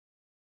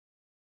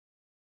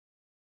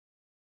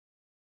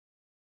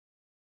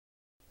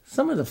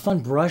Some of the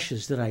fun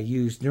brushes that I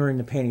use during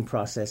the painting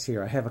process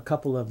here, I have a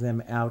couple of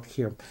them out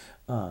here,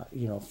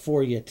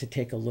 for you to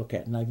take a look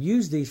at. And I've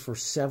used these for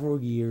several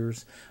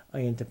years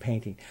into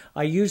painting.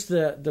 I use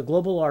the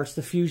Global Arts,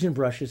 the Fusion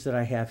brushes that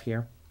I have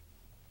here.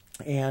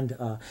 And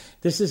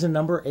this is a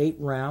number 8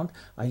 round.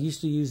 I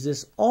used to use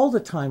this all the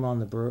time on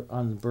the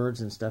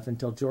birds and stuff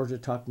until Georgia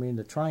talked me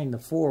into trying the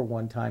 4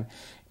 one time,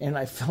 and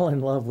I fell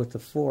in love with the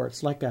 4.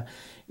 It's like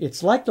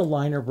the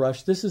liner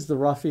brush. This is the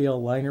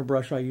Raphael liner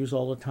brush I use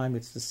all the time.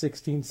 It's the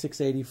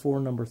 16684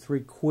 number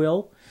 3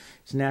 quill.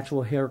 It's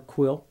natural hair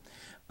quill.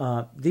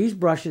 These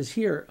brushes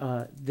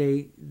here,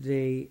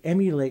 they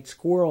emulate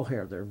squirrel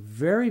hair. They're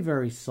very,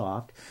 very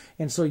soft,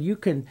 and so you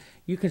can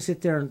sit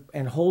there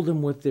and hold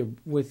them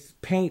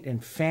with paint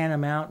and fan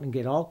them out and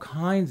get all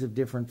kinds of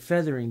different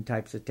feathering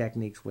types of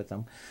techniques with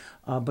them.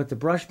 But the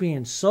brush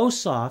being so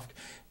soft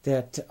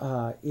that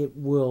it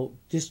will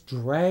just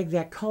drag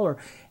that color,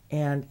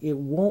 and it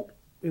won't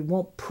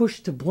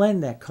push to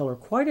blend that color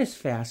quite as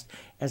fast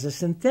as a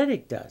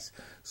synthetic does.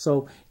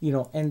 So,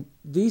 and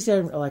these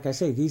are, like I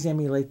say, these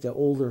emulate the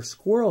older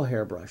squirrel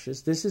hair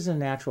brushes. This is a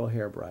natural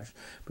hair brush,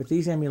 but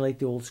these emulate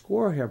the old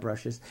squirrel hair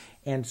brushes.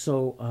 And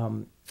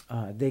so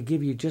they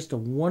give you just a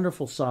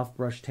wonderful soft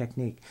brush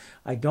technique.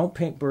 I don't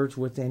paint birds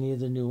with any of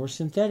the newer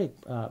synthetic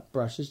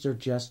brushes. They're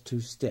just too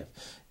stiff.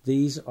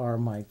 These are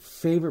my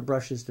favorite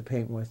brushes to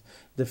paint with,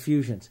 the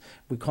Fusions.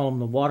 We call them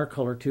the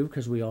watercolor too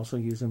because we also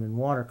use them in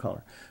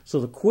watercolor. So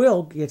the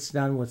quill gets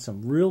done with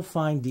some real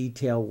fine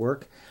detail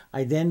work.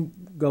 I then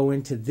go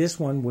into this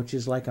one, which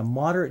is like a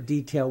moderate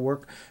detail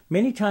work.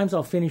 Many times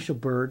I'll finish a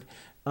bird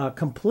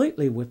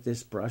completely with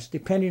this brush,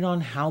 depending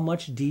on how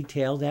much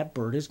detail that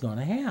bird is going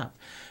to have.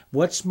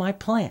 What's my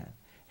plan?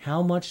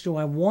 How much do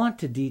I want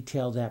to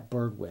detail that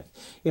bird with?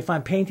 If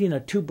I'm painting a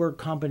 2-bird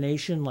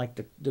combination like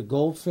the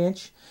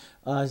goldfinch,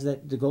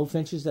 the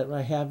goldfinches that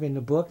I have in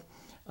the book,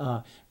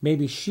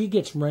 maybe she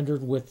gets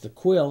rendered with the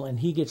quill and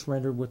he gets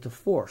rendered with the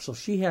 4. So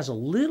she has a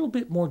little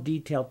bit more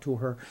detail to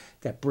her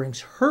that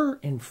brings her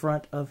in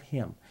front of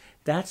him.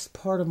 That's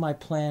part of my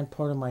plan,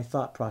 part of my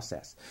thought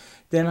process.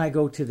 Then I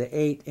go to the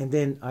 8, and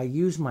then I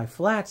use my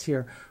flats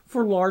here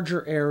for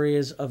larger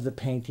areas of the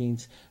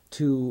paintings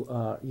to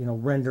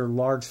render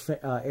large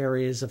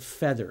areas of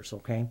feathers.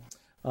 Okay.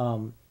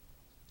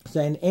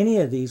 Then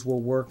any of these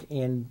will work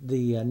in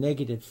the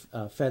negative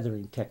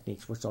feathering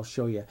techniques, which I'll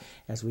show you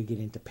as we get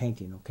into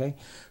painting, okay?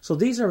 So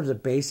these are the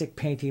basic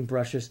painting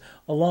brushes,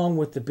 along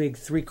with the big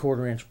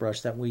 3/4 inch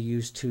brush that we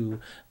use to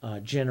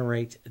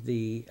generate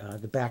the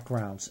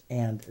backgrounds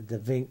and the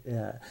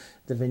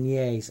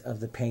vignettes of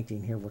the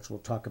painting here, which we'll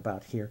talk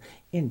about here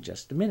in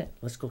just a minute.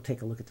 Let's go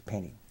take a look at the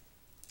painting.